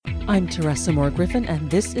I'm Teresa Moore Griffin, and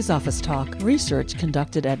this is Office Talk. Research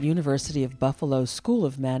conducted at University of Buffalo School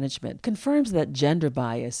of Management confirms that gender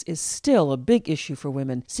bias is still a big issue for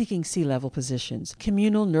women seeking C-level positions.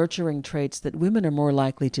 Communal nurturing traits that women are more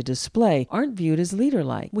likely to display aren't viewed as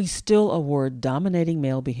leader-like. We still award dominating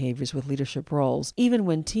male behaviors with leadership roles, even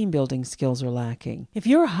when team-building skills are lacking. If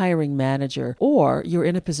you're a hiring manager or you're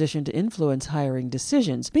in a position to influence hiring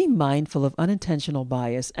decisions, be mindful of unintentional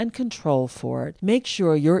bias and control for it. Make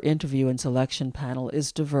sure your interview and selection panel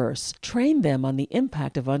is diverse. Train them on the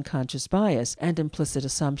impact of unconscious bias and implicit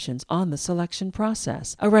assumptions on the selection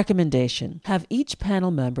process. A recommendation: have each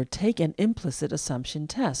panel member take an implicit assumption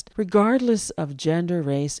test, regardless of gender,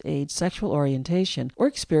 race, age, sexual orientation, or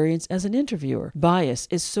experience as an interviewer. Bias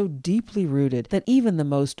is so deeply rooted that even the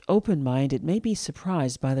most open-minded may be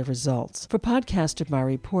surprised by the results. For podcast of my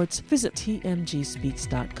reports, visit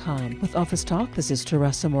tmgspeaks.com. With Office Talk, this is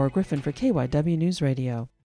Teresa Moore Griffin for KYW News Radio.